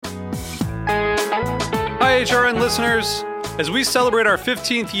HRN listeners. As we celebrate our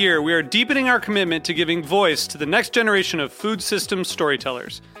 15th year, we are deepening our commitment to giving voice to the next generation of food systems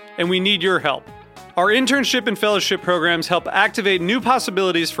storytellers, and we need your help. Our internship and fellowship programs help activate new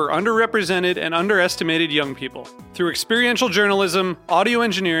possibilities for underrepresented and underestimated young people through experiential journalism, audio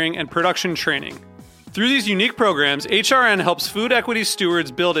engineering, and production training. Through these unique programs, HRN helps food equity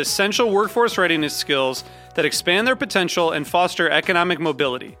stewards build essential workforce readiness skills that expand their potential and foster economic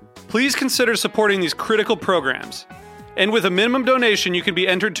mobility. Please consider supporting these critical programs. And with a minimum donation, you can be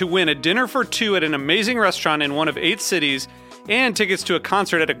entered to win a dinner for two at an amazing restaurant in one of 8 cities and tickets to a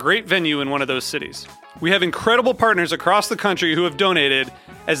concert at a great venue in one of those cities. We have incredible partners across the country who have donated,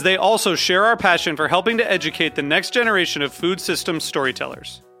 as they also share our passion for helping to educate the next generation of food systems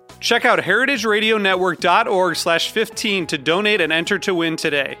storytellers. Check out heritageradionetwork.org/15 to donate and enter to win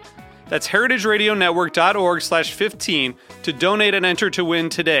today. That's heritageradionetwork.org/15 to donate and enter to win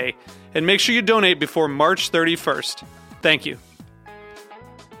today. And make sure you donate before March 31st. Thank you.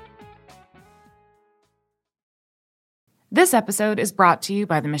 This episode is brought to you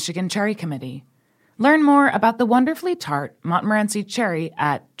by the Michigan Cherry Committee. Learn more about the wonderfully tart Montmorency cherry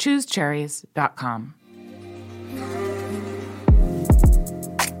at choosecherries.com.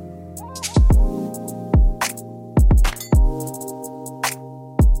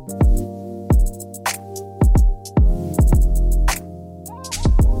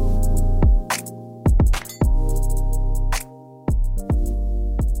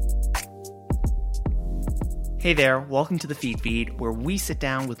 Hey there, welcome to the Feed, where we sit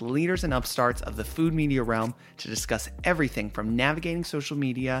down with leaders and upstarts of the food media realm to discuss everything from navigating social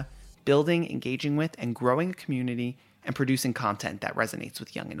media, building, engaging with, and growing a community, and producing content that resonates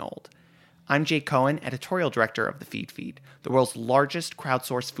with young and old. I'm Jake Cohen, editorial director of the Feed, the world's largest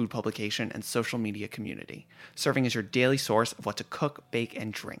crowdsourced food publication and social media community, serving as your daily source of what to cook, bake,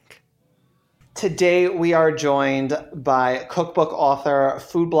 and drink. Today, we are joined by cookbook author,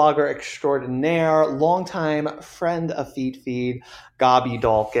 food blogger extraordinaire, longtime friend of Feed, Gaby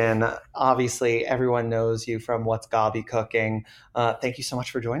Dolkin. Obviously, everyone knows you from What's Gaby Cooking. Thank you so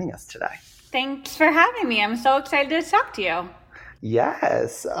much for joining us today. Thanks for having me. I'm so excited to talk to you.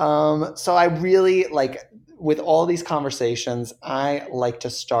 Yes. So I really with all these conversations, I like to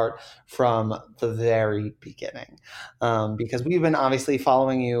start from the very beginning because we've been obviously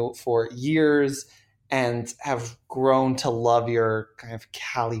following you for years and have grown to love your kind of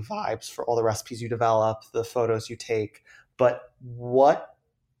Cali vibes for all the recipes you develop, the photos you take. But what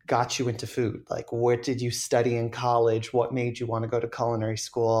got you into food? What did you study in college? What made you want to go to culinary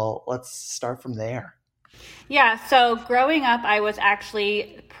school? Let's start from there. Yeah, so growing up, I was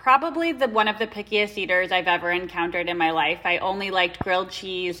actually probably one of the pickiest eaters I've ever encountered in my life. I only liked grilled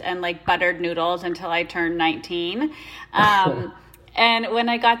cheese and buttered noodles until I turned 19. And when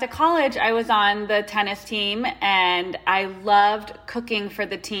I got to college, I was on the tennis team and I loved cooking for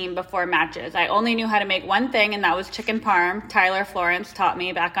the team before matches. I only knew how to make one thing, and that was chicken parm. Tyler Florence taught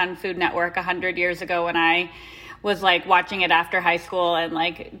me back on Food Network 100 years ago when I was watching it after high school and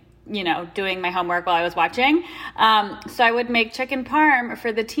doing my homework while I was watching. So I would make chicken parm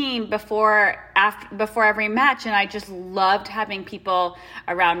for the team before every match. And I just loved having people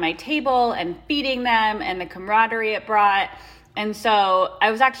around my table and feeding them and the camaraderie it brought. And so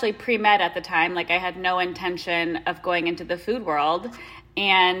I was actually pre-med at the time. I had no intention of going into the food world.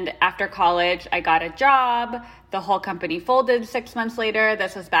 And after college, I got a job. The whole company folded 6 months later.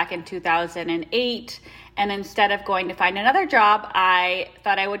 This was back in 2008. And instead of going to find another job, I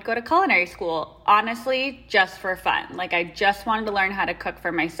thought I would go to culinary school, honestly, just for fun. I just wanted to learn how to cook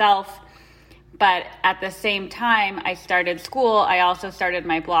for myself. But at the same time I started school, I also started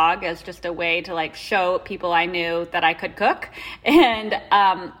my blog as just a way to show people I knew that I could cook. And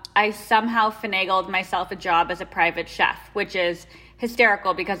I somehow finagled myself a job as a private chef, which is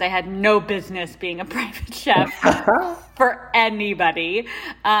hysterical because I had no business being a private chef for anybody.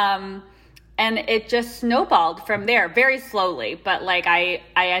 And it just snowballed from there very slowly. But I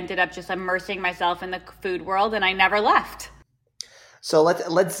ended up just immersing myself in the food world and I never left. So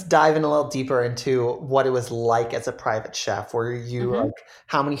let's dive in a little deeper into what it was like as a private chef. Were you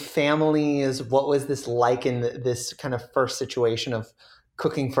how many families? What was this like in this kind of first situation of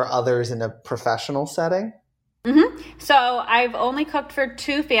cooking for others in a professional setting? So I've only cooked for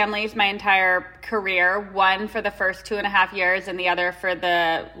 2 families my entire career, one for the first 2.5 years and the other for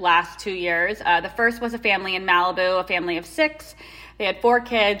the last 2 years. The first was a family in Malibu, a family of 6. They had 4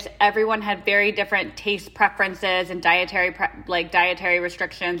 kids. Everyone had very different taste preferences and dietary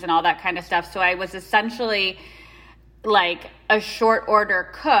restrictions and all that kind of stuff. So I was essentially a short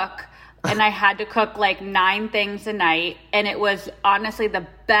order cook and I had to cook like 9 things a night. And it was honestly the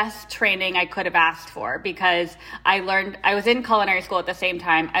best training I could have asked for, because I was in culinary school at the same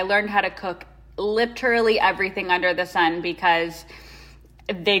time. I learned how to cook literally everything under the sun, because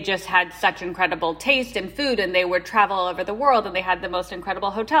they just had such incredible taste in food, and they would travel all over the world, and they had the most incredible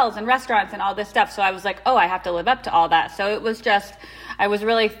hotels and restaurants and all this stuff. So I was like, oh, I have to live up to all that. So it was just,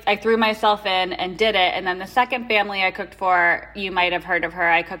 I threw myself in and did it. And then the second family I cooked for, you might have heard of her.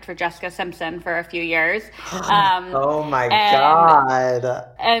 I cooked for Jessica Simpson for a few years. Oh my God.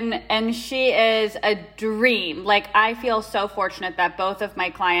 And she is a dream. Like, I feel so fortunate that both of my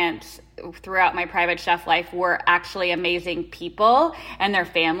clients throughout my private chef life were actually amazing people, and their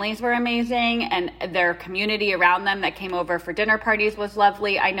families were amazing, and their community around them that came over for dinner parties was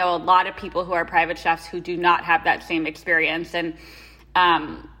lovely. I know a lot of people who are private chefs who do not have that same experience, and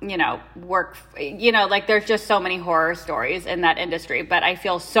like there's just so many horror stories in that industry. But I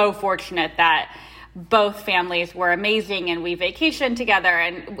feel so fortunate that both families were amazing, and we vacationed together.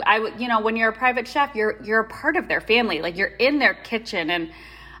 And when you're a private chef, you're a part of their family. Like, you're in their kitchen, and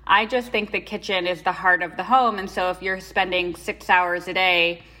I just think the kitchen is the heart of the home. And so if you're spending 6 hours a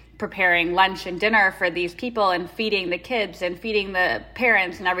day preparing lunch and dinner for these people and feeding the kids and feeding the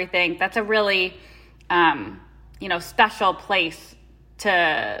parents and everything, that's a really, special place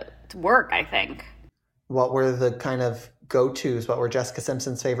to work, I think. What were the kind of go-tos? What were Jessica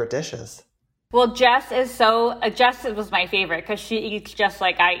Simpson's favorite dishes? Well, Jess was my favorite because she eats just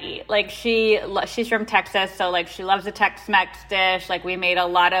like I eat. Like, she's from Texas, so like she loves a Tex-Mex dish. Like, we made a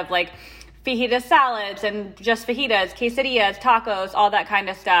lot of like fajita salads and just fajitas, quesadillas, tacos, all that kind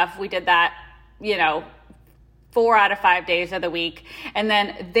of stuff. We did that, 4 out of 5 days of the week. And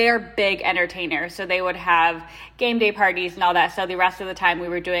then they're big entertainers, so they would have game day parties and all that. So the rest of the time we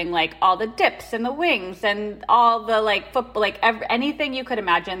were doing like all the dips and the wings and all the like football, like anything you could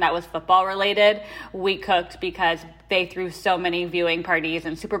imagine that was football related, we cooked, because they threw so many viewing parties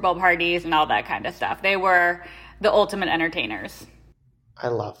and Super Bowl parties and all that kind of stuff. They were the ultimate entertainers. I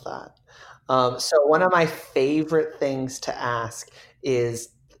love that. So one of my favorite things to ask is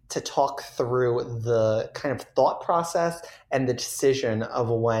to talk through the kind of thought process and the decision of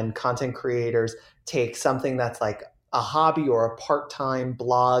when content creators take something that's like a hobby or a part-time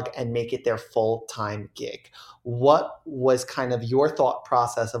blog and make it their full-time gig. What was kind of your thought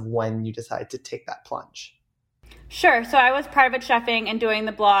process of when you decided to take that plunge? Sure. So I was private chefing and doing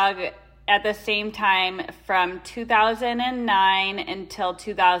the blog at the same time from 2009 until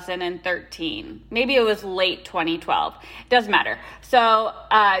 2013. Maybe it was late 2012. Doesn't matter. So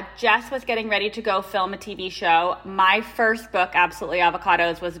Jess was getting ready to go film a TV show. My first book, Absolutely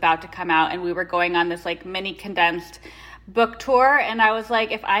Avocados, was about to come out, and we were going on this like mini condensed book tour. And I was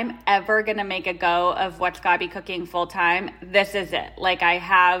like, if I'm ever going to make a go of What's Gaby Cooking full time, this is it. Like,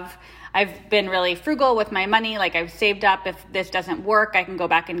 I've been really frugal with my money. Like, I've saved up. If this doesn't work, I can go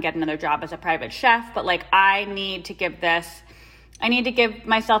back and get another job as a private chef. But like, I need to give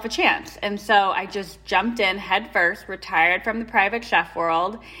myself a chance. And so I just jumped in head first, retired from the private chef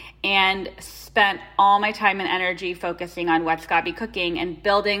world, and spent all my time and energy focusing on What's Gaby Cooking and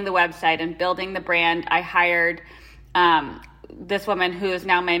building the website and building the brand. I hired this woman who is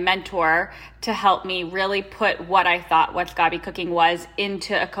now my mentor to help me really put what I thought What's Gaby Cooking was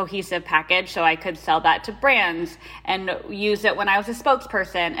into a cohesive package, so I could sell that to brands and use it when I was a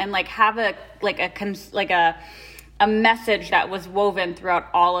spokesperson, and like have a message that was woven throughout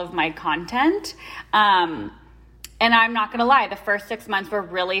all of my content. And I'm not going to lie, the first 6 months were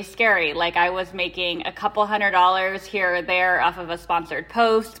really scary. Like, I was making a couple $100s here or there off of a sponsored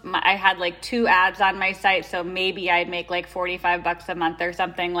post. I had like 2 ads on my site, so maybe I'd make like $45 a month or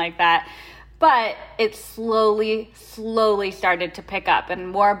something like that. But it slowly started to pick up, and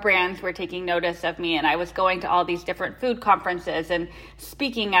more brands were taking notice of me, and I was going to all these different food conferences and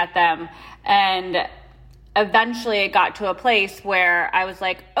speaking at them. And eventually it got to a place where I was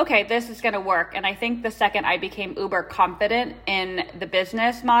like, okay, this is going to work. And I think the second I became uber confident in the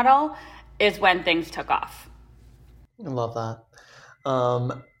business model is when things took off. I love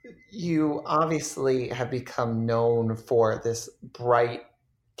that. You obviously have become known for this bright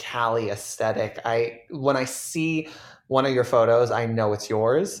Cali aesthetic. When I see one of your photos, I know it's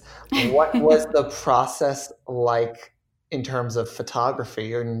yours. What was the process like in terms of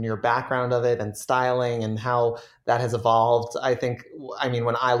photography and your background of it and styling and how that has evolved?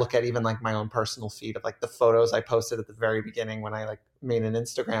 When I look at even like my own personal feed of like the photos I posted at the very beginning when I like made an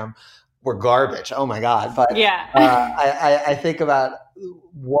Instagram were garbage. Oh my God. But yeah, I think about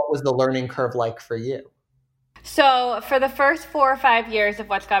what was the learning curve like for you? So for the first 4 or 5 years of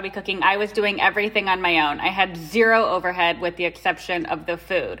What's Gaby Cooking, I was doing everything on my own. I had zero overhead with the exception of the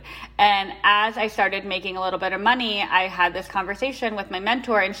food. And as I started making a little bit of money, I had this conversation with my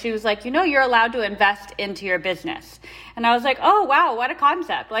mentor, and she was like, you're allowed to invest into your business. And I was like, oh, wow, what a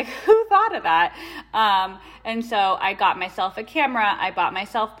concept. Like, who thought of that? And so I got myself a camera, I bought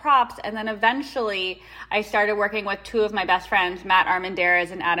myself props, and then eventually I started working with two of my best friends, Matt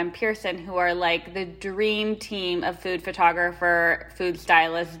Armendariz and Adam Pearson, who are like the dream team of food photographer, food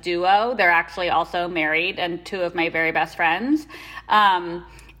stylist duo. They're actually also married and two of my very best friends.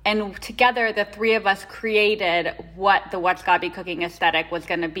 And together, the three of us created what the What's Gaby Cooking aesthetic was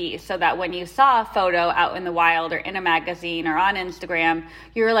going to be, so that when you saw a photo out in the wild or in a magazine or on Instagram,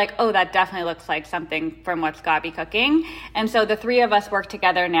 you were like, oh, that definitely looks like something from What's Gaby Cooking. And so the three of us work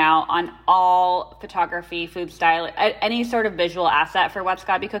together now on all photography, food style, any sort of visual asset for What's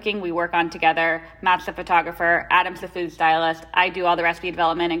Gaby Cooking, we work on together. Matt's the photographer, Adam's the food stylist, I do all the recipe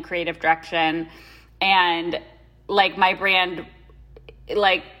development and creative direction. And like my brand,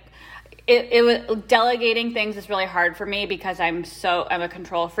 like it was delegating things is really hard for me because I'm a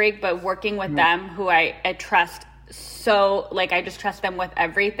control freak, but working with them who I trust so, like, I just trust them with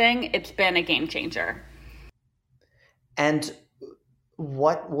everything. It's been a game changer. And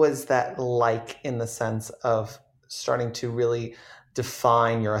what was that like in the sense of starting to really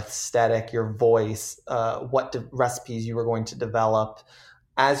define your aesthetic, your voice, what recipes you were going to develop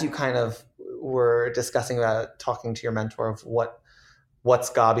as you kind of were discussing about talking to your mentor of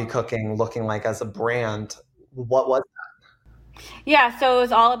what's Gaby Cooking looking like as a brand? What was that? Yeah, so it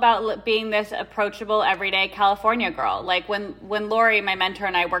was all about being this approachable, everyday California girl. Like when Lori, my mentor,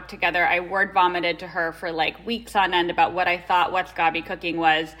 and I worked together, I word vomited to her for like weeks on end about what I thought What's Gaby Cooking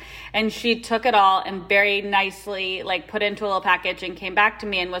was. And she took it all and very nicely like put it into a little package and came back to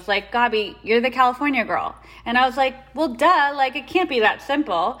me and was like, Gaby, you're the California girl. And I was like, well, duh, like it can't be that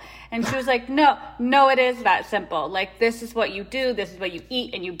simple. And she was like, no, it is that simple. Like, this is what you do. This is what you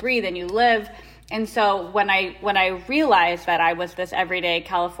eat and you breathe and you live. And so when I realized that I was this everyday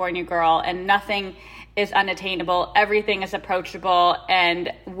California girl and nothing is unattainable, everything is approachable,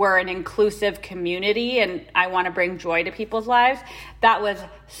 and we're an inclusive community and I want to bring joy to people's lives, that was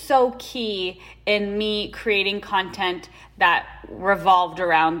so key in me creating content that revolved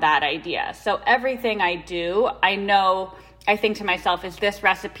around that idea. So everything I do, I think to myself, is this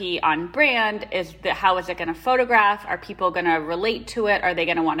recipe on brand? How is it going to photograph? Are people going to relate to it? Are they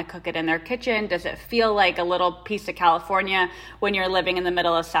going to want to cook it in their kitchen? Does it feel like a little piece of California when you're living in the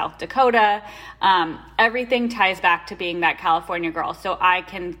middle of South Dakota? Everything ties back to being that California girl. So I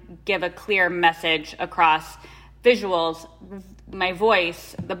can give a clear message across visuals, my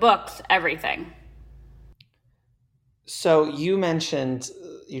voice, the books, everything. So you mentioned,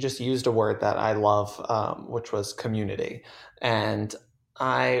 you just used a word that I love, which was community. And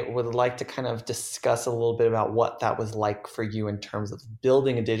I would like to kind of discuss a little bit about what that was like for you in terms of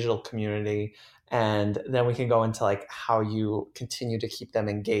building a digital community. And then we can go into like how you continue to keep them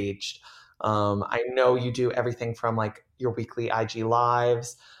engaged. I know you do everything from like your weekly IG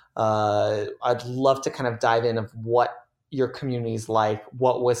lives. I'd love to kind of dive in of what your community is like.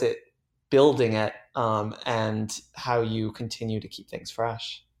 What was it building it, and how you continue to keep things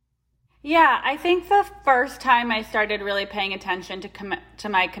fresh? Yeah, I think the first time I started really paying attention to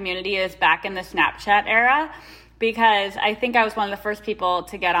my community is back in the Snapchat era, because I think I was one of the first people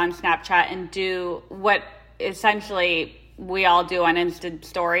to get on Snapchat and do what essentially we all do on Insta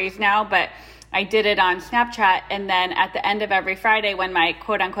stories now, but I did it on Snapchat. And then at the end of every Friday when my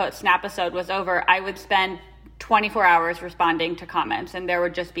quote unquote Snapisode was over, I would spend 24 hours responding to comments, and there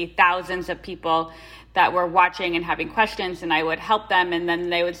would just be thousands of people that were watching and having questions, and I would help them, and then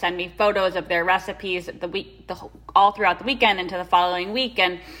they would send me photos of their recipes all throughout the weekend into the following week.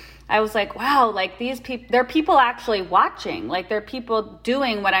 And I was like, wow, like these people, there are people actually watching, like there are people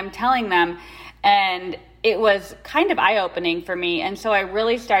doing what I'm telling them. And it was kind of eye-opening for me. And so I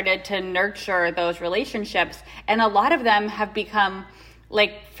really started to nurture those relationships, and a lot of them have become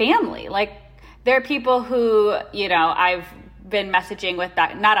like family. Like there are people who, I've been messaging with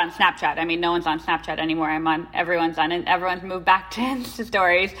that, not on Snapchat. I mean, no one's on Snapchat anymore. Everyone's moved back to Insta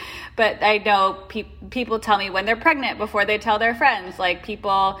stories. But I know people tell me when they're pregnant before they tell their friends. Like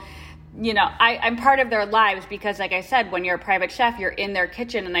people, I'm part of their lives because, like I said, when you're a private chef, you're in their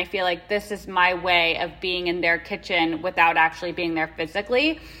kitchen. And I feel like this is my way of being in their kitchen without actually being there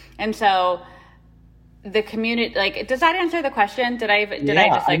physically. And so the community, like, does that answer the question? Did I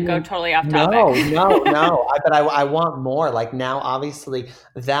just go totally off topic? No. But I want more. Like, now, obviously,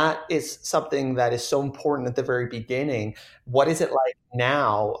 that is something that is so important at the very beginning. What is it like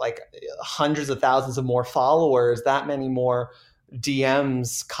now? Like, hundreds of thousands of more followers, that many more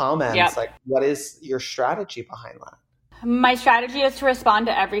DMs, comments. Yep. Like, what is your strategy behind that? My strategy is to respond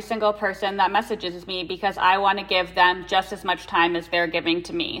to every single person that messages me, because I want to give them just as much time as they're giving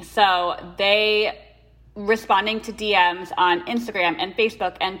to me. So responding to DMs on Instagram and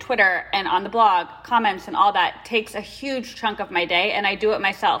Facebook and Twitter and on the blog, comments and all that takes a huge chunk of my day, and I do it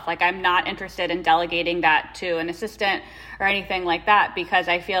myself. Like, I'm not interested in delegating that to an assistant or anything like that, because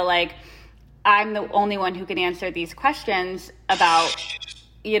I feel like I'm the only one who can answer these questions about,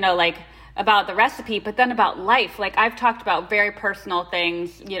 about the recipe, but then about life. Like, I've talked about very personal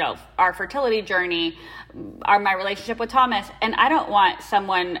things, our fertility journey, my relationship with Thomas. And I don't want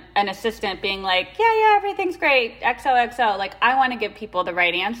an assistant being like, yeah, everything's great, XOXO. Like, I want to give people the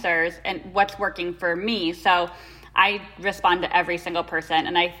right answers and what's working for me. So I respond to every single person.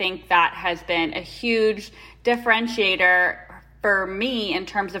 And I think that has been a huge differentiator for me in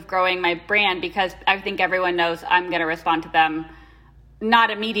terms of growing my brand, because I think everyone knows I'm going to respond to them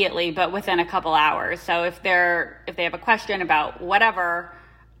not immediately, but within a couple hours. So if they have a question about whatever,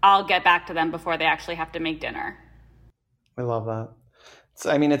 I'll get back to them before they actually have to make dinner. I love that.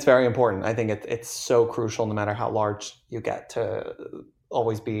 It's very important. I think it's so crucial, no matter how large you get, to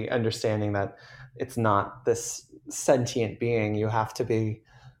always be understanding that it's not this sentient being. You have to be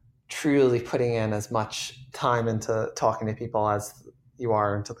truly putting in as much time into talking to people as you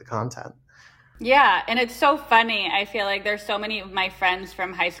are into the content. Yeah, and it's so funny. I feel like there's so many of my friends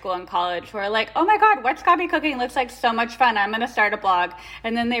from high school and college who are like, oh my God, What's Gaby Cooking looks like so much fun. I'm going to start a blog.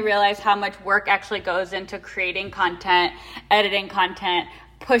 And then they realize how much work actually goes into creating content, editing content,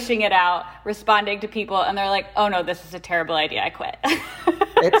 pushing it out, responding to people. And they're like, oh no, this is a terrible idea. I quit.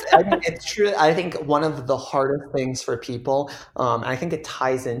 It's true. I think one of the hardest things for people, and I think it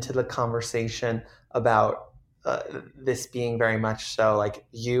ties into the conversation about this being very much so like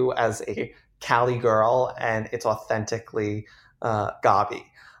you as a Cali girl, and it's authentically Gaby.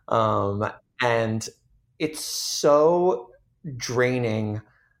 And it's so draining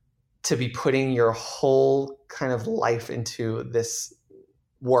to be putting your whole kind of life into this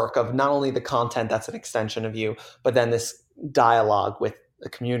work of not only the content that's an extension of you, but then this dialogue with the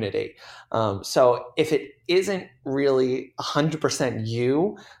community. So if it isn't really 100%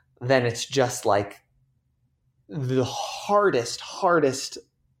 you, then it's just like the hardest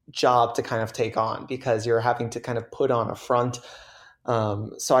job to kind of take on, because you're having to kind of put on a front.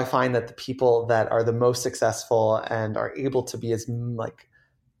 So I find that the people that are the most successful and are able to be as like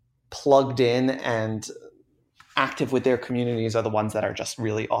plugged in and active with their communities are the ones that are just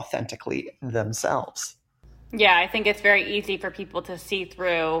really authentically themselves. Yeah, I think it's very easy for people to see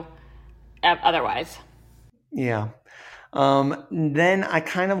through otherwise. Yeah. Then I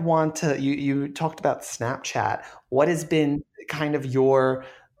kind of want to, you talked about Snapchat. What has been kind of your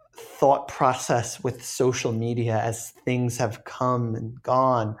thought process with social media as things have come and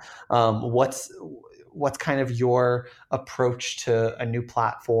gone? What's kind of your approach to a new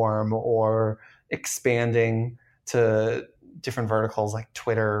platform or expanding to different verticals like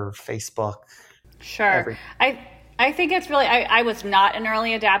Twitter, Facebook? Sure. I think it's really, I was not an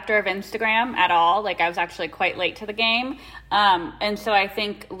early adapter of Instagram at all. Like, I was actually quite late to the game. And so I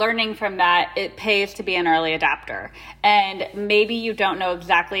think learning from that, it pays to be an early adapter. And maybe you don't know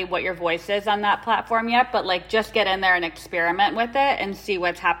exactly what your voice is on that platform yet, but like, just get in there and experiment with it and see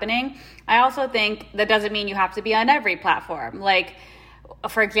what's happening. I also think that doesn't mean you have to be on every platform. Like,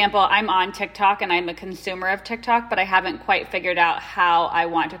 for example, I'm on TikTok and I'm a consumer of TikTok, but I haven't quite figured out how I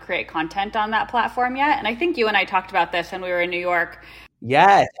want to create content on that platform yet. And I think you and I talked about this when we were in New York.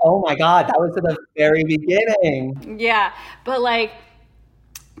 Yes. Oh my God. That was at the very beginning. Yeah. But like,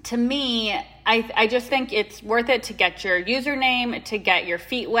 to me, I just think it's worth it to get your username, to get your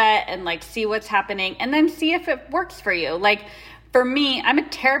feet wet and like see what's happening and then see if it works for you. Like, for me, I'm a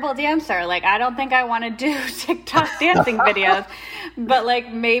terrible dancer. Like, I don't think I want to do TikTok dancing videos, but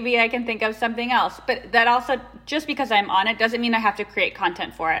like maybe I can think of something else. But that also, just because I'm on it doesn't mean I have to create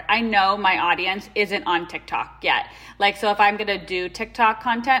content for it. I know my audience isn't on TikTok yet. Like, so if I'm going to do TikTok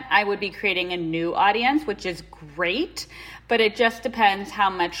content, I would be creating a new audience, which is great, but it just depends how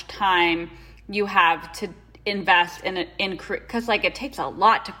much time you have to invest in because like it takes a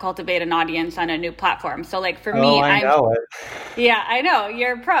lot to cultivate an audience on a new platform. So like for me, I know it. Yeah, I know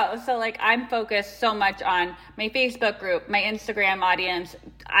you're a pro. So like I'm focused so much on my Facebook group, my Instagram audience.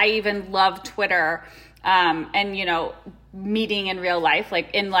 I even love Twitter, and meeting in real life.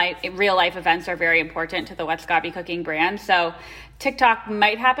 Like real life events are very important to the What's Gaby Cooking brand. So TikTok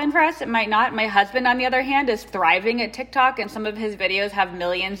might happen for us. It might not. My husband, on the other hand, is thriving at TikTok, and some of his videos have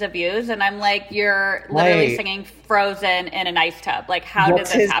millions of views. And I'm like, you're literally singing Frozen in an ice tub. Like, how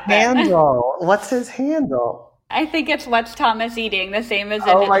does this happen? What's his handle? I think it's What's Thomas Eating, the same as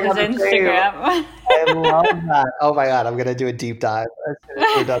his Instagram. I love that. Oh my God, I'm going to do a deep dive as soon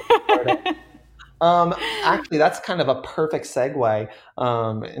as we're done recording. Actually, that's kind of a perfect segue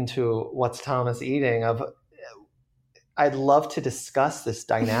into What's Thomas Eating. I'd love to discuss this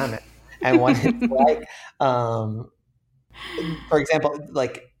dynamic and what it's like. For example,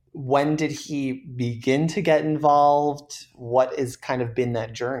 like, when did he begin to get involved? What has kind of been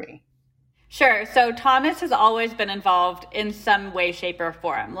that journey? Sure. So Thomas has always been involved in some way, shape, or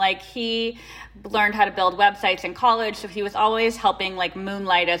form. Like, he learned how to build websites in college, so he was always helping like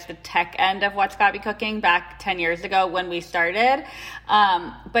moonlight as the tech end of What's Gaby Cooking back 10 years ago when we started.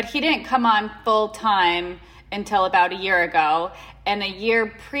 But he didn't come on full time until about a year ago. And a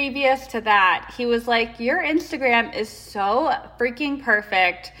year previous to that, he was like, your Instagram is so freaking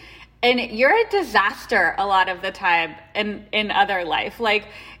perfect, and you're a disaster a lot of the time in other life. Like,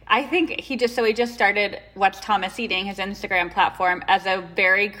 I think he just started What's Thomas Eating, his Instagram platform, as a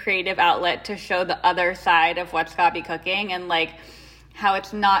very creative outlet to show the other side of What's Gaby Cooking, and like how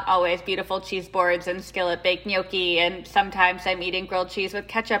it's not always beautiful cheese boards and skillet baked gnocchi, and sometimes I'm eating grilled cheese with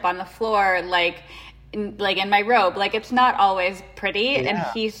ketchup on the floor, like in my robe. Like, it's not always pretty.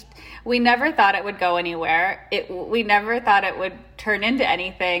 Yeah. And we never thought it would go anywhere. We never thought it would turn into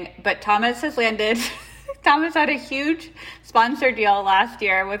anything, but Thomas has landed. Thomas had a huge sponsor deal last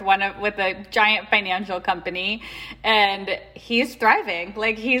year with a giant financial company, and he's thriving.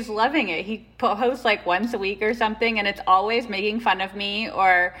 Like, he's loving it. He posts like once a week or something, and it's always making fun of me,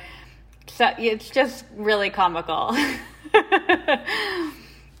 or so it's just really comical.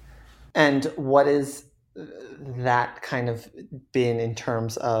 And what is that kind of been in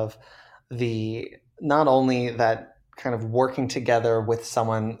terms of not only that kind of working together with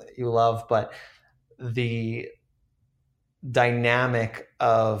someone you love, but the dynamic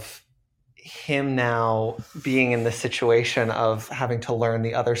of him now being in the situation of having to learn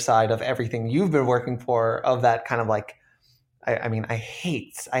the other side of everything you've been working for, of that kind of like, I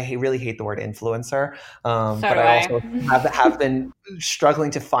really hate the word influencer, but I also have been struggling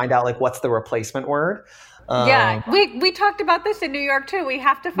to find out like what's the replacement word. We talked about this in New York too. We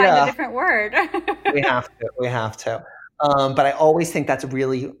have to find a different word. We have to. But I always think that's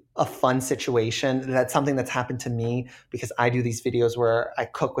really a fun situation. That's something that's happened to me because I do these videos where I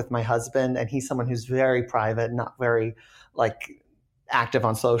cook with my husband, and he's someone who's very private, not very like active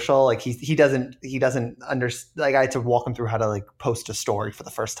on social. Like he doesn't understand. Like, I had to walk him through how to like post a story for the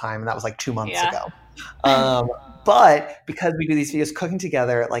first time, and that was like 2 months ago. But because we do these videos cooking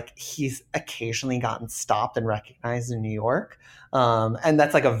together, like, he's occasionally gotten stopped and recognized in New York. And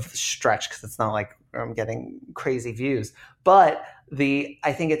that's like a stretch because it's not like I'm getting crazy views. But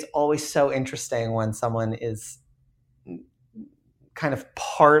I think it's always so interesting when someone is kind of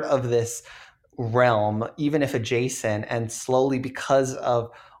part of this realm, even if adjacent, and slowly, because of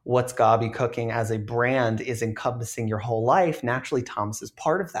What's Gaby Cooking as a brand is encompassing your whole life, naturally Thomas is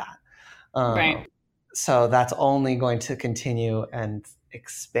part of that. Right. So that's only going to continue and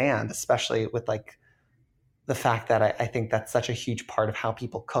expand, especially with like the fact that I think that's such a huge part of how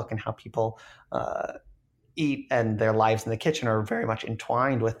people cook and how people eat, and their lives in the kitchen are very much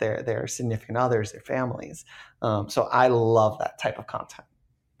entwined with their significant others, their families. So I love that type of content.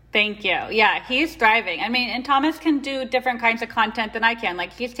 Thank you. Yeah, he's thriving. I mean, and Thomas can do different kinds of content than I can.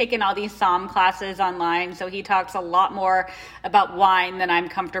 Like, he's taken all these somm classes online, so he talks a lot more about wine than I'm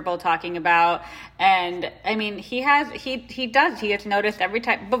comfortable talking about. And I mean, he gets noticed every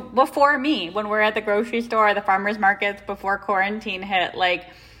time. Before me, when we're at the grocery store, the farmers markets, before quarantine hit, like,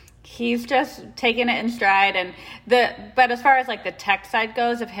 he's just taking it in stride. But as far as like the tech side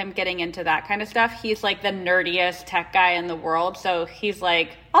goes of him getting into that kind of stuff, he's like the nerdiest tech guy in the world. So he's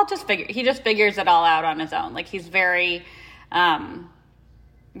like, he just figures it all out on his own. Like, he's very,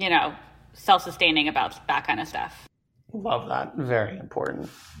 self-sustaining about that kind of stuff. Love that. Very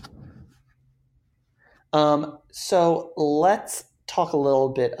important. So let's talk a little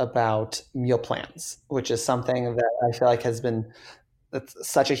bit about meal plans, which is something that I feel like that's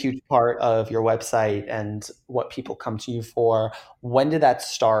such a huge part of your website and what people come to you for. When did that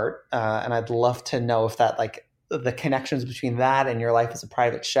start? And I'd love to know if that, like, the connections between that and your life as a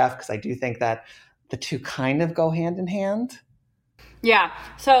private chef, because I do think that the two kind of go hand in hand. Yeah.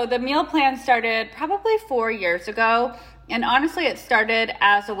 So the meal plan started probably 4 years ago. And honestly, it started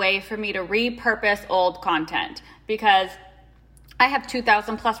as a way for me to repurpose old content, because I have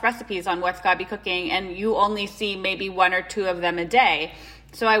 2,000 plus recipes on What's Gaby Cooking, and you only see maybe 1 or 2 of them a day.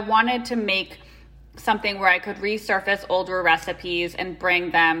 So I wanted to make something where I could resurface older recipes and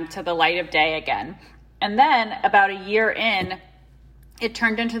bring them to the light of day again. And then about a year in, it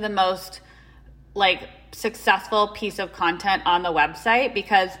turned into the most successful piece of content on the website,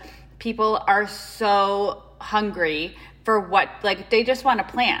 because people are so hungry for what, they just want to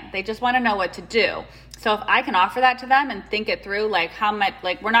plan. They just want to know what to do. So if I can offer that to them and think it through, how much,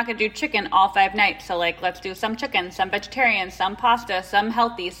 we're not going to do chicken all 5 nights. So let's do some chicken, some vegetarian, some pasta, some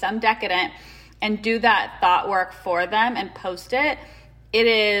healthy, some decadent, and do that thought work for them and post it. It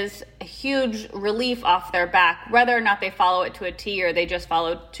is a huge relief off their back, whether or not they follow it to a T or they just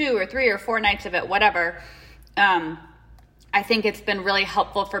follow 2 or 3 or 4 nights of it, whatever. I think it's been really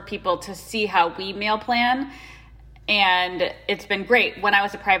helpful for people to see how we meal plan. And it's been great. When I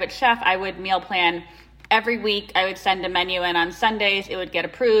was a private chef, I would meal plan every week. I would send a menu in on Sundays. It would get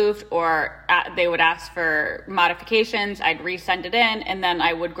approved, or they would ask for modifications. I'd resend it in, and then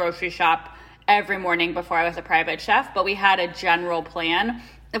I would grocery shop every morning before I was a private chef. But we had a general plan.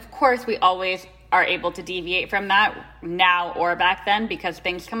 Of course, we always are able to deviate from that now or back then, because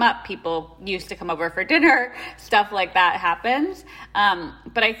things come up. People used to come over for dinner, stuff like that happens.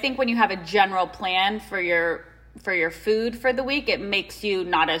 But I think when you have a general plan for your food for the week, it makes you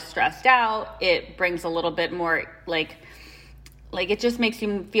not as stressed out. It brings a little bit more it just makes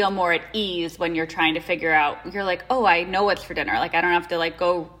you feel more at ease when you're trying to figure out, you're like, oh, I know what's for dinner. I don't have to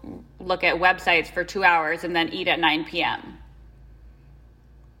go look at websites for 2 hours and then eat at 9 p.m.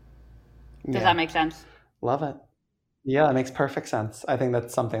 Does that make sense? Love it. Yeah, it makes perfect sense. I think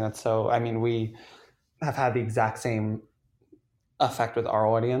that's something that's we have had the exact same effect with our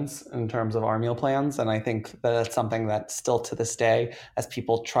audience in terms of our meal plans. And I think that that's something that still to this day, as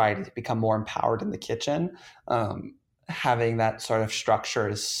people try to become more empowered in the kitchen, having that sort of structure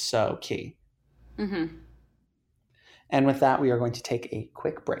is so key. Mm-hmm. And with that, we are going to take a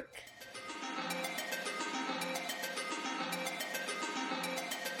quick break.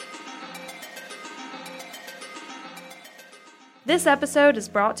 This episode is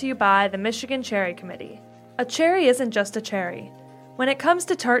brought to you by the Michigan Cherry Committee. A cherry isn't just a cherry. When it comes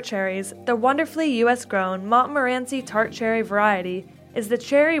to tart cherries, the wonderfully U.S.-grown Montmorency tart cherry variety is the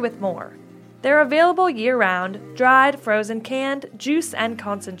cherry with more. They're available year-round, dried, frozen, canned, juice, and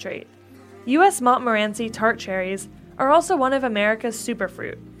concentrate. U.S. Montmorency tart cherries are also one of America's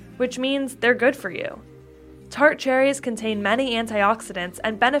superfruit, which means they're good for you. Tart cherries contain many antioxidants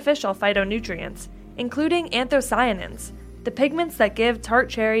and beneficial phytonutrients, including anthocyanins, the pigments that give tart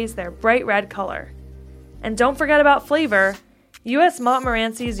cherries their bright red color. And don't forget about flavor. U.S.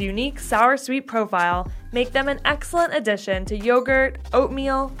 Montmorency's unique sour-sweet profile make them an excellent addition to yogurt,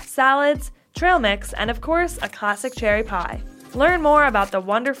 oatmeal, salads, trail mix, and of course, a classic cherry pie. Learn more about the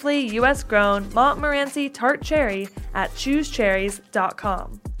wonderfully U.S.-grown Montmorency tart cherry at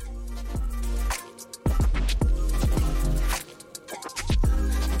choosecherries.com.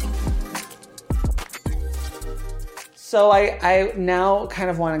 So I now kind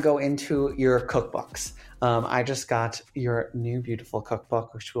of want to go into your cookbooks. I just got your new beautiful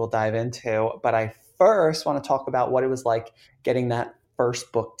cookbook, which we'll dive into. But I first want to talk about what it was like getting that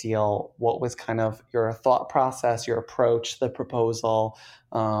first book deal. What was kind of your thought process, your approach, the proposal,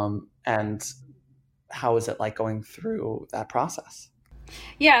 and how was it like going through that process?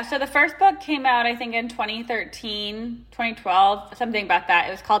 Yeah, so the first book came out, I think, in 2013, 2012, something about that.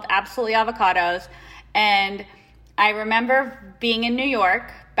 It was called Absolutely Avocados. And I remember being in New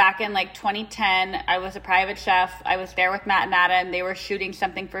York back in 2010. I was a private chef. I was there with Matt and Adam. They were shooting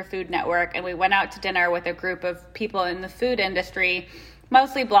something for Food Network, and we went out to dinner with a group of people in the food industry,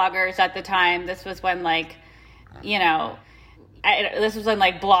 mostly bloggers at the time. This was when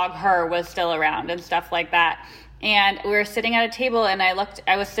Blog Her was still around and stuff like that. And we were sitting at a table, and I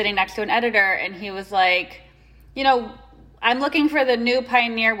was sitting next to an editor, and he was like, I'm looking for the new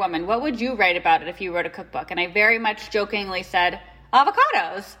pioneer woman. What would you write about it if you wrote a cookbook? And I very much jokingly said,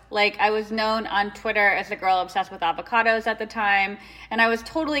 avocados. I was known on Twitter as a girl obsessed with avocados at the time. And I was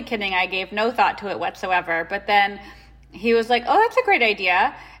totally kidding. I gave no thought to it whatsoever. But then he was like, oh, that's a great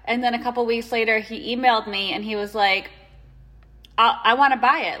idea. And then a couple weeks later, he emailed me and he was like, I want to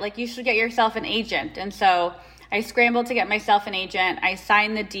buy it. You should get yourself an agent. And so I scrambled to get myself an agent. I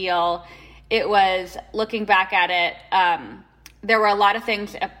signed the deal. It was, looking back at it, there were a lot of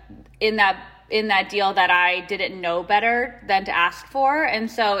things in that deal that I didn't know better than to ask for.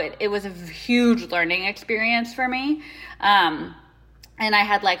 And so it was a huge learning experience for me. And I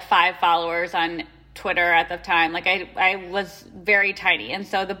had 5 followers on Twitter at the time. Like I was very tiny. And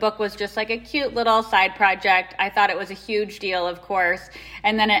so the book was just like a cute little side project. I thought it was a huge deal, of course.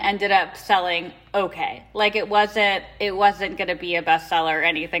 And then it ended up selling okay. Like it wasn't going to be a bestseller or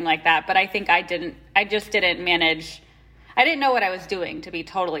anything like that. But I think I just didn't manage. I didn't know what I was doing, to be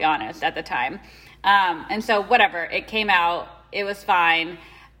totally honest, at the time. And so whatever, it came out, it was fine.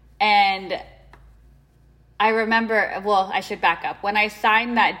 And I remember, well, I should back up. When I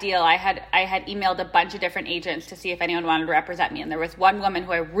signed that deal, I had emailed a bunch of different agents to see if anyone wanted to represent me. And there was one woman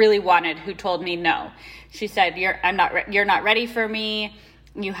who I really wanted who told me no. She said, you're not ready for me.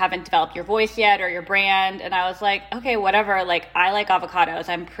 You haven't developed your voice yet or your brand. And I was like, okay, whatever. Like, I like avocados.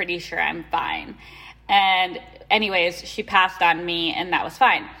 I'm pretty sure I'm fine. And anyways, she passed on me and that was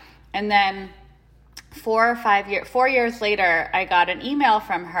fine. And then 4 years later, I got an email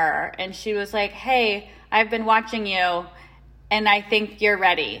from her and she was like, hey, I've been watching you and I think you're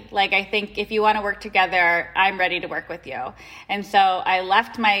ready. Like, I think if you want to work together, I'm ready to work with you. And so I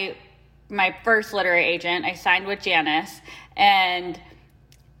left my first literary agent. I signed with Janice and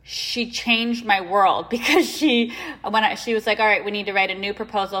she changed my world because she was like, all right, we need to write a new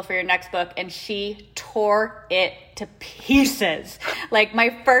proposal for your next book. And she tore it to pieces. Like,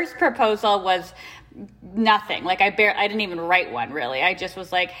 my first proposal was nothing. Like, I didn't even write one, really. I just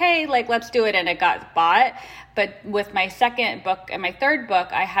was like, hey, like, let's do it. And it got bought. But with my second book and my third book,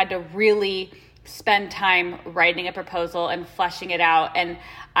 I had to really spend time writing a proposal and fleshing it out. And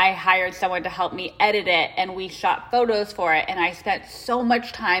I hired someone to help me edit it and we shot photos for it. And I spent so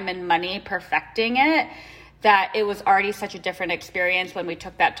much time and money perfecting it that it was already such a different experience when we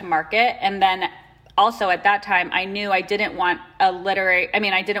took that to market. And then also at that time, I knew I didn't want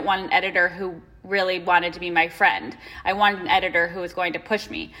I didn't want an editor who really wanted to be my friend. I wanted an editor who was going to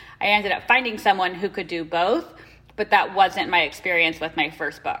push me. I ended up finding someone who could do both, but that wasn't my experience with my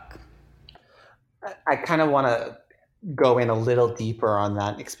first book. I kind of want to go in a little deeper on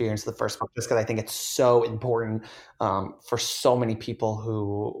that experience of the first book, just because I think it's so important for so many people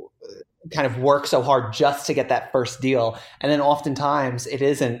who kind of work so hard just to get that first deal. And then oftentimes it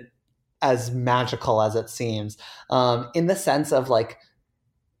isn't as magical as it seems, in the sense of like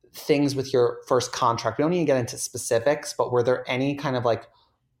things with your first contract. We don't need to get into specifics, but were there any kind of like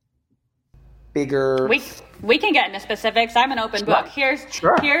bigger... We can get into specifics. I'm an open book. Here's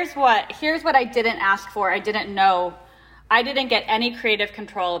what I didn't ask for. I didn't know. I didn't get any creative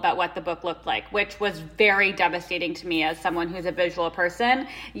control about what the book looked like, which was very devastating to me as someone who's a visual person.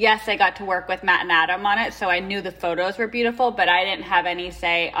 Yes, I got to work with Matt and Adam on it, so I knew the photos were beautiful, but I didn't have any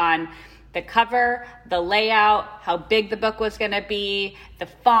say on the cover, the layout, how big the book was going to be, the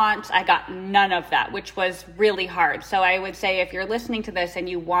fonts. I got none of that, which was really hard. So I would say if you're listening to this and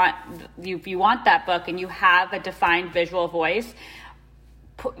you want that book and you have a defined visual voice,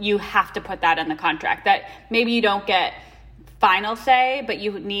 you have to put that in the contract. That maybe you don't get final say, but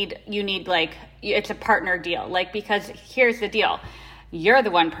you need like, it's a partner deal. Like, because here's the deal. You're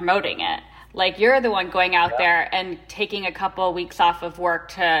the one promoting it. Like, you're the one going out there and taking a couple weeks off of work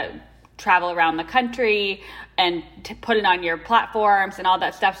to travel around the country and to put it on your platforms and all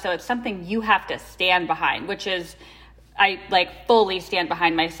that stuff. So it's something you have to stand behind, which is, I like fully stand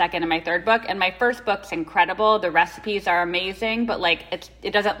behind my second and my third book. And my first book's incredible. The recipes are amazing, but like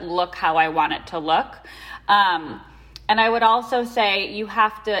it doesn't look how I want it to look. And I would also say you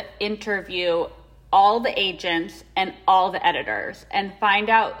have to interview all the agents and all the editors and find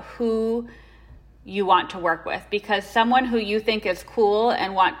out who you want to work with, because someone who you think is cool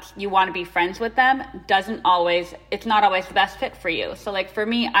and you want to be friends with them it's not always the best fit for you. So like for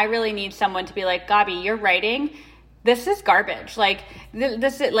me, I really need someone to be like, Gaby, you're writing, this is garbage. Like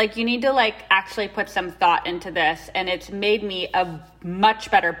this is like, you need to like actually put some thought into this. And it's made me a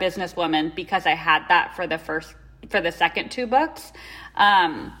much better businesswoman because I had that for the second two books.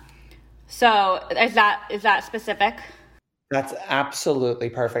 So is that specific? That's absolutely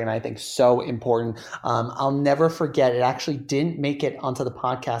perfect, and I think so important. I'll never forget, it actually didn't make it onto the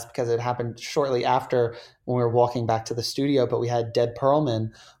podcast because it happened shortly after when we were walking back to the studio, but we had Deb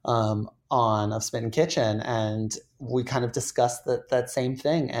Perlman on of Smitten Kitchen, and we kind of discussed that same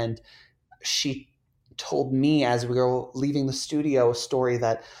thing. And she told me as we were leaving the studio a story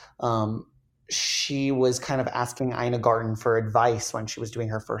that she was kind of asking Ina Garten for advice when she was doing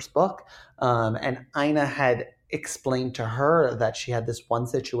her first book. And Ina had explained to her that she had this one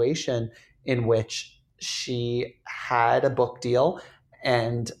situation in which she had a book deal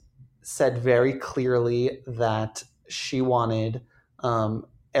and said very clearly that she wanted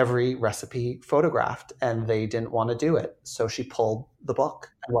every recipe photographed, and they didn't want to do it. So she pulled the book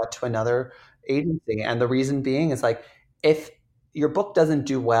and went to another agency. And the reason being is like, if your book doesn't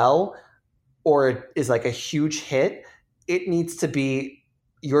do well, or it is like a huge hit, it needs to be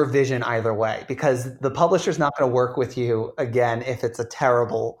your vision either way, because the publisher's not going to work with you again if it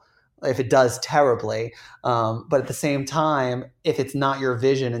does terribly. But at the same time, if it's not your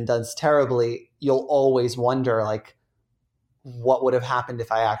vision and does terribly, you'll always wonder, like, what would have happened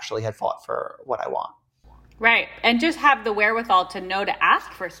if I actually had fought for what I want. Right. And just have the wherewithal to know to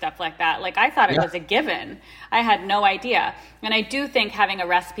ask for stuff like that. Like, I thought it was a given. I had no idea. And I do think having a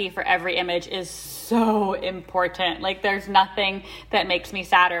recipe for every image is so important. Like, there's nothing that makes me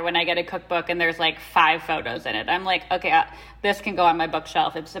sadder when I get a cookbook and there's like 5 photos in it. I'm like, okay, this can go on my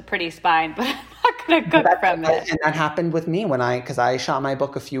bookshelf. It's a pretty spine, but I'm not going to cook from it. And that happened with me because I shot my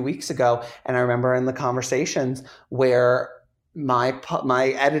book a few weeks ago. And I remember in the conversations where my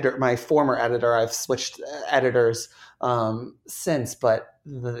former editor, I've switched editors since, but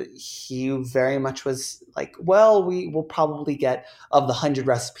he very much was like, well, we will probably get, of the 100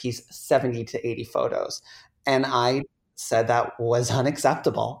 recipes, 70 to 80 photos. And I said that was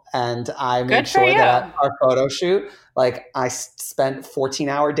unacceptable. And I made sure that at our photo shoot, like, I spent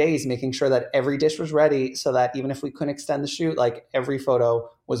 14-hour days making sure that every dish was ready, so that even if we couldn't extend the shoot, like, every photo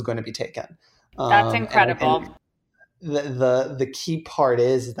was going to be taken. That's incredible. The key part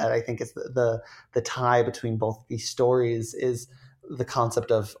is that I think is the tie between both these stories is the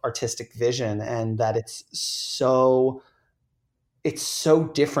concept of artistic vision, and that it's so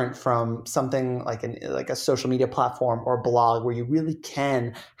different from something like a social media platform or blog, where you really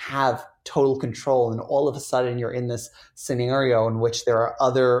can have total control, and all of a sudden you're in this scenario in which there are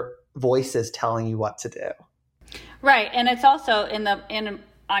other voices telling you what to do. Right. And it's also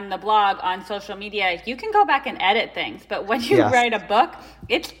on the blog, on social media, you can go back and edit things, but when you write a book,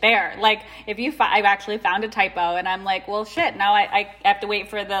 it's there. Like, if I've actually found a typo and I'm like, well, shit, now I have to wait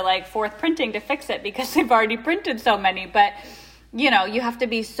for the 4th printing to fix it because they've already printed so many. But, you have to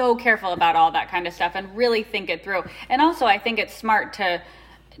be so careful about all that kind of stuff and really think it through. And also, I think it's smart to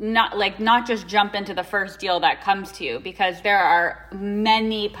not just jump into the first deal that comes to you, because there are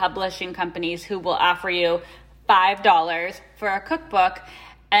many publishing companies who will offer you $5 for a cookbook.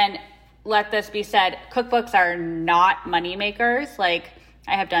 And let this be said, cookbooks are not money makers. Like,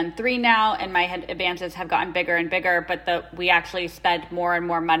 I have done 3 now, and my advances have gotten bigger and bigger, but we actually spend more and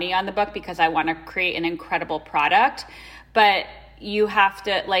more money on the book because I want to create an incredible product. But you have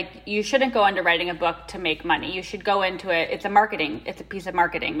to, you shouldn't go into writing a book to make money. You should go into it. It's a piece of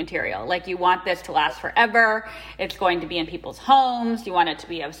marketing material. Like, you want this to last forever. It's going to be in people's homes. You want it to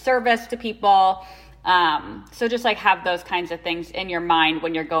be of service to people. So just have those kinds of things in your mind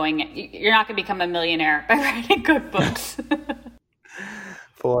when you're not going to become a millionaire by writing cookbooks.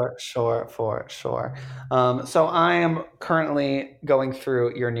 For sure. So I am currently going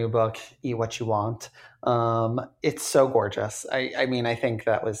through your new book, Eat What You Want. It's so gorgeous. I mean, I think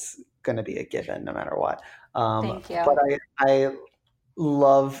that was going to be a given no matter what. Thank you. But I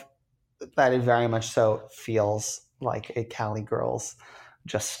love that it very much so feels like a Cali Girls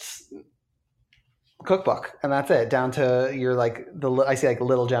just cookbook, and that's it, down to your I see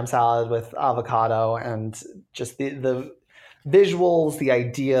little gem salad with avocado, and just the visuals, the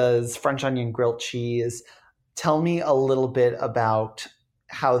ideas, French onion grilled cheese. Tell me a little bit about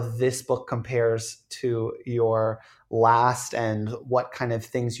how this book compares to your last, and what kind of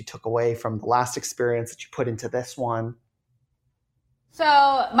things you took away from the last experience that you put into this one. So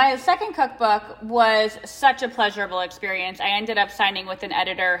my second cookbook was such a pleasurable experience. I ended up signing with an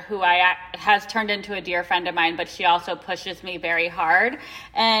editor who has turned into a dear friend of mine, but she also pushes me very hard.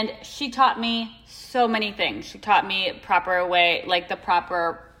 And she taught me so many things. She taught me the proper way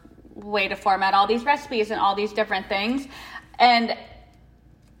to format all these recipes and all these different things. And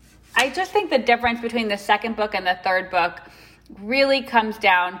I just think the difference between the second book and the third book really comes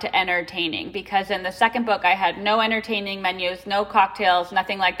down to entertaining, because in the second book I had no entertaining menus, no cocktails,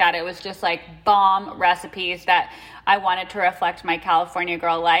 nothing like that. It was just bomb recipes that I wanted to reflect my California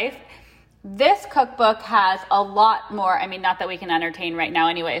girl life. This cookbook has a lot more. I mean, not that we can entertain right now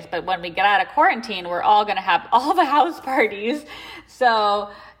anyways, but when we get out of quarantine, we're all going to have all the house parties. So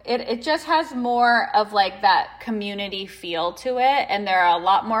it just has more of that community feel to it. And there are a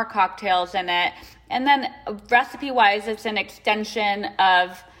lot more cocktails in it. And then recipe-wise, it's an extension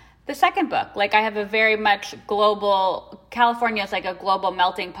of the second book. I have a very much California is a global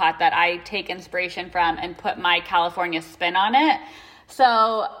melting pot that I take inspiration from and put my California spin on it.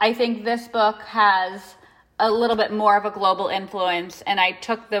 So I think this book has a little bit more of a global influence, and I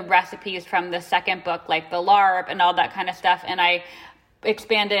took the recipes from the second book, like the larb and all that kind of stuff, and I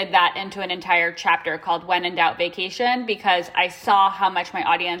expanded that into an entire chapter called When in Doubt Vacation, because I saw how much my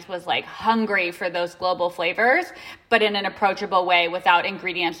audience was like hungry for those global flavors, but in an approachable way without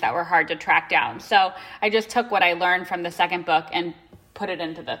ingredients that were hard to track down. So I just took what I learned from the second book and put it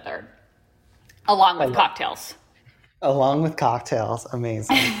into the third, along with cocktails. Along with cocktails.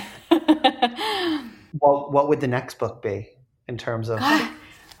 Amazing. Well, what would the next book be in terms of...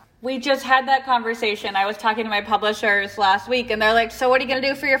 We just had that conversation. I was talking to my publishers last week, and they're like, so what are you going to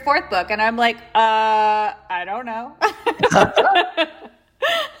do for your fourth book? And I'm like, I don't know.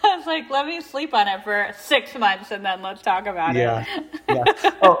 I was like, let me sleep on it for 6 months, and then let's talk about it. Yeah.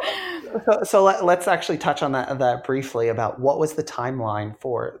 So let's actually touch on that briefly about what was the timeline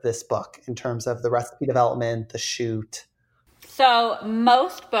for this book in terms of the recipe development, the shoot. So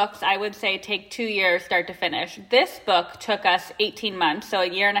most books, I would say, take 2 years start to finish. This book took us 18 months, so a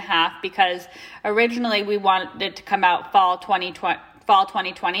year and a half, because originally we wanted it to come out fall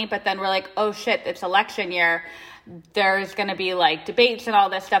 2020, but then we're like, oh shit, it's election year. There's going to be like debates and all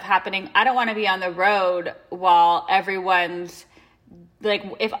this stuff happening. I don't want to be on the road while everyone's like,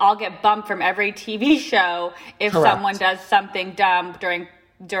 if I'll get bumped from every TV show if Correct. someone does something dumb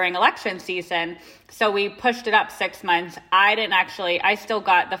during election season. So we pushed it up 6 months. I still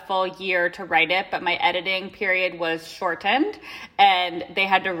got the full year to write it, but my editing period was shortened and they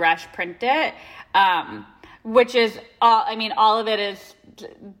had to rush print it. Which is all of it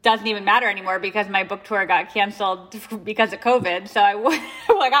doesn't even matter anymore because my book tour got canceled because of COVID. So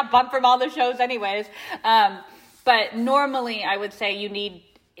I got bumped from all the shows anyways. But normally I would say you need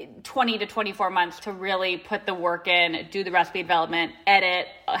 20 to 24 months to really put the work in, do the recipe development, edit,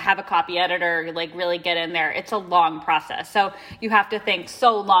 have a copy editor, like really get in there. It's a long process. So you have to think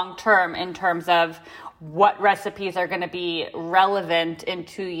so long term in terms of what recipes are going to be relevant in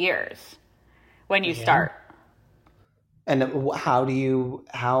 2 years when you start. And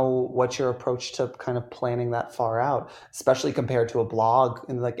what's your approach to kind of planning that far out, especially compared to a blog?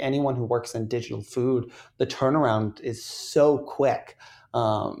 And like anyone who works in digital food, the turnaround is so quick.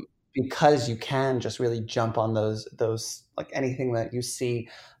 Because you can just really jump on those like anything that you see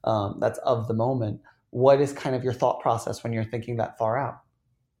that's of the moment. What is kind of your thought process when you're thinking that far out?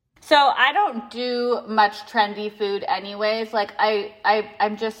 So I don't do much trendy food anyways. Like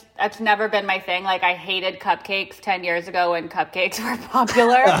that's never been my thing. Like I hated cupcakes 10 years ago when cupcakes were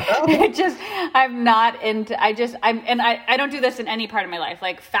popular. I don't do this in any part of my life,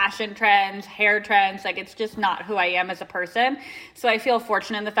 like fashion trends, hair trends. Like it's just not who I am as a person. So I feel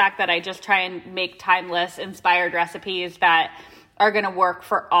fortunate in the fact that I just try and make timeless, inspired recipes that are going to work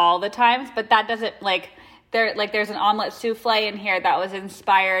for all the times. But that doesn't there's an omelet souffle in here that was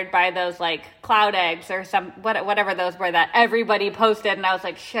inspired by those like cloud eggs or whatever those were that everybody posted. And I was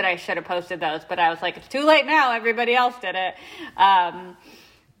like, shit, I should have posted those. But I was like, it's too late now. Everybody else did it.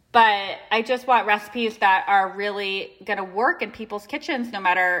 But I just want recipes that are really going to work in people's kitchens, no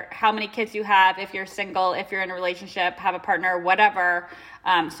matter how many kids you have, if you're single, if you're in a relationship, have a partner, whatever.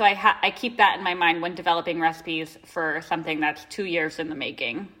 So I keep that in my mind when developing recipes for something that's 2 years in the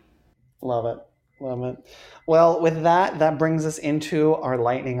making. Love it. Well, with that brings us into our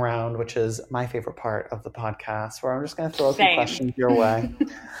lightning round, which is my favorite part of the podcast, where I'm just going to throw a few questions your way.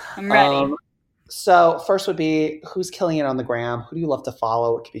 I'm ready. So first would be, who's killing it on the gram? Who do you love to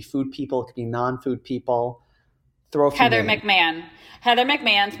follow? It could be food people. It could be non-food people. Throw a few Heather names. McMahon. Heather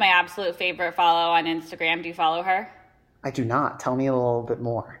McMahon's my absolute favorite follow on Instagram. Do you follow her? I do not. Tell me a little bit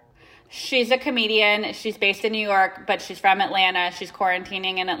more. She's a comedian. She's based in New York, but she's from Atlanta. She's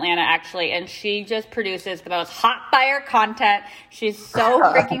quarantining in Atlanta, actually, and she just produces the most hot fire content. She's so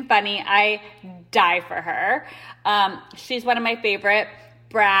freaking funny. I die for her. She's one of my favorite.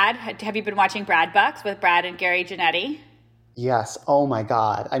 Brad, have you been watching Brad Bucks with Brad and Gary Janetti? Yes. Oh my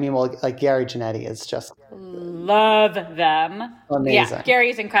God. I mean, well, like Gary Janetti is just love them. Amazing. Yeah,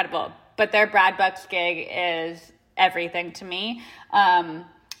 Gary's incredible, but their Brad Bucks gig is everything to me.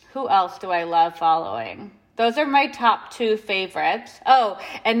 Who else do I love following? Those are my top two favorites. Oh,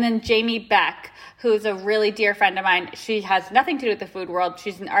 and then Jamie Beck, who's a really dear friend of mine. She has nothing to do with the food world.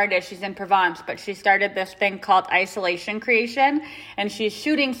 She's an artist. She's in Provence, but she started this thing called Isolation Creation, and she's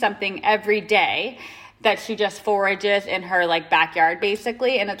shooting something every day that she just forages in her like backyard,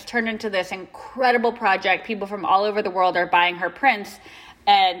 basically. And it's turned into this incredible project. People from all over the world are buying her prints.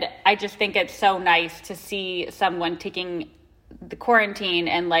 And I just think it's so nice to see someone taking the quarantine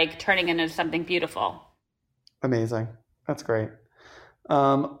and like turning it into something beautiful. Amazing. That's great.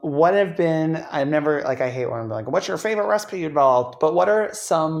 What have been, I hate when I'm like, what's your favorite recipe you developed? But what are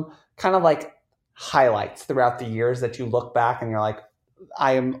some kind of like highlights throughout the years that you look back and you're like,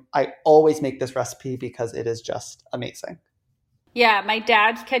 I always make this recipe because it is just amazing? Yeah, my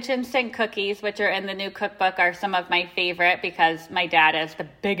dad's kitchen sink cookies, which are in the new cookbook, are some of my favorite because my dad is the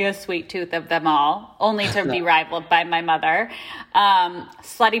biggest sweet tooth of them all, only to be rivaled by my mother.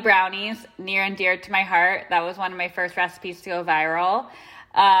 Slutty brownies, near and dear to my heart. That was one of my first recipes to go viral.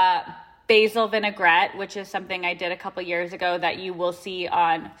 Basil vinaigrette, which is something I did a couple years ago that you will see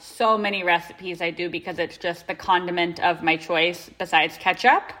on so many recipes I do because it's just the condiment of my choice besides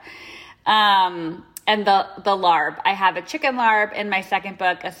ketchup. And the larb. I have a chicken larb in my second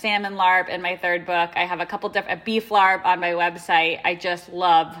book, a salmon larb in my third book. I have a beef larb on my website. I just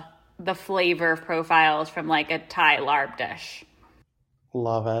love the flavor profiles from like a Thai larb dish.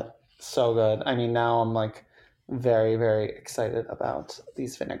 Love it. So good. I mean, now I'm like very, very excited about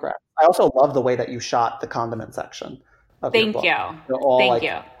these vinaigrettes. I also love the way that you shot the condiment section of your book. They're all Thank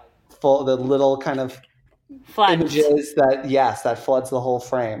you. Full, the little kind of Floods. images that floods the whole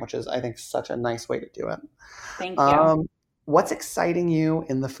frame, which is, I think, such a nice way to do it. Thank you. What's exciting you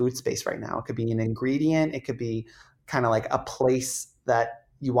in the food space right now? It could be an ingredient. It could be kind of like a place that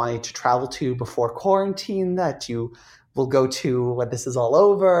you wanted to travel to before quarantine that you will go to when this is all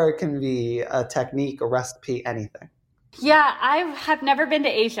over. It can be a technique, a recipe, anything. Yeah, I have never been to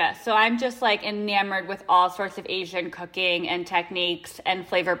Asia, so I'm just like enamored with all sorts of Asian cooking and techniques and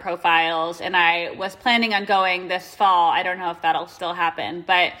flavor profiles. And I was planning on going this fall. I don't know if that'll still happen,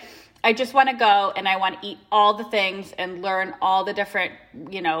 but I just want to go and I want to eat all the things and learn all the different,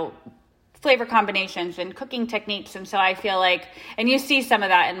 flavor combinations and cooking techniques. And so I feel like, and you see some of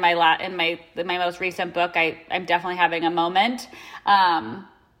that in my most recent book. I'm definitely having a moment.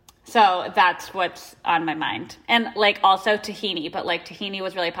 So that's what's on my mind. And like also tahini, but like tahini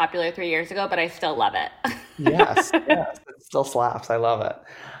was really popular 3 years ago, but I still love it. Yes, it still slaps. I love it.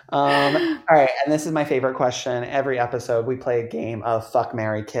 All right, and this is my favorite question. Every episode we play a game of Fuck,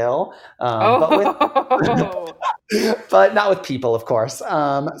 Marry, Kill, but not with people, of course.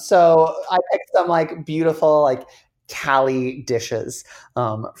 So I picked some like beautiful like Cali dishes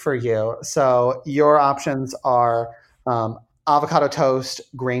for you. So your options are avocado toast,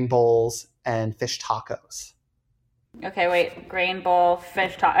 grain bowls, and fish tacos. Okay, wait. Grain bowl,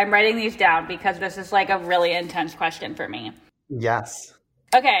 fish taco. I'm writing these down because this is like a really intense question for me. Yes.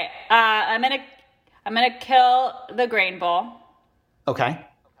 Okay, I'm gonna kill the grain bowl. Okay.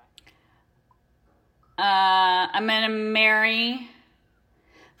 I'm gonna marry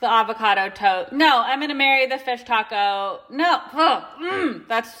the avocado toast. No, I'm gonna marry the fish taco. No,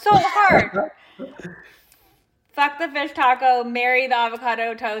 that's so hard. Fuck the fish taco, marry the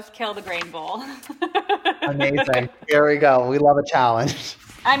avocado toast, kill the grain bowl. Amazing. Here we go. We love a challenge.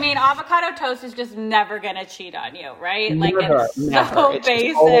 I mean, avocado toast is just never going to cheat on you, right? Never, like, it's never. so It's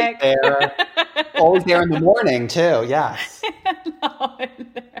basic. Always there in the morning, too. Yes.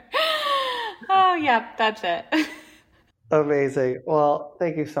 Oh, yeah, that's it. Amazing. Well,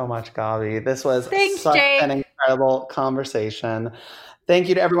 thank you so much, Gaby. This was such Jake. an incredible conversation. Thank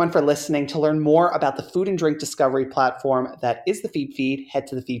you to everyone for listening. To learn more about the food and drink discovery platform that is the Feed Feed, head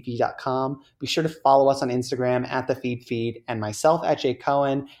to thefeedfeed.com. Be sure to follow us on Instagram at the Feed Feed, and myself at Jake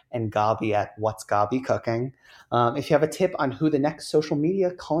Cohen, and Gaby at What's Gaby Cooking. If you have a tip on who the next social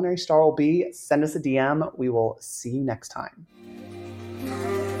media culinary star will be, send us a DM. We will see you next time.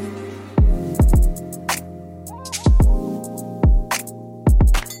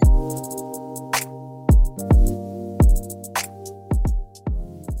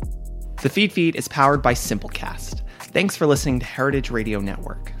 The Feed Feed is powered by Simplecast. Thanks for listening to Heritage Radio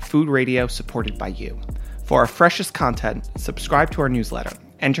Network, food radio supported by you. For our freshest content, subscribe to our newsletter.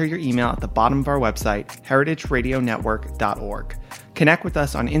 Enter your email at the bottom of our website, heritageradionetwork.org. Connect with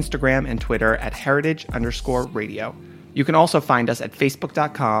us on Instagram and Twitter at heritage_radio. You can also find us at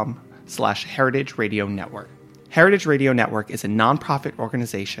facebook.com/Heritage Radio Network. Heritage Radio Network is a nonprofit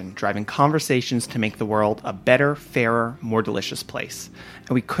organization driving conversations to make the world a better, fairer, more delicious place. And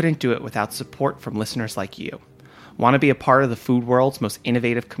we couldn't do it without support from listeners like you. Want to be a part of the food world's most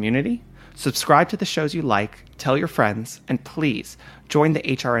innovative community? Subscribe to the shows you like, tell your friends, and please join the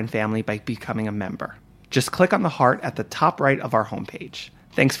HRN family by becoming a member. Just click on the heart at the top right of our homepage.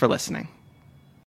 Thanks for listening.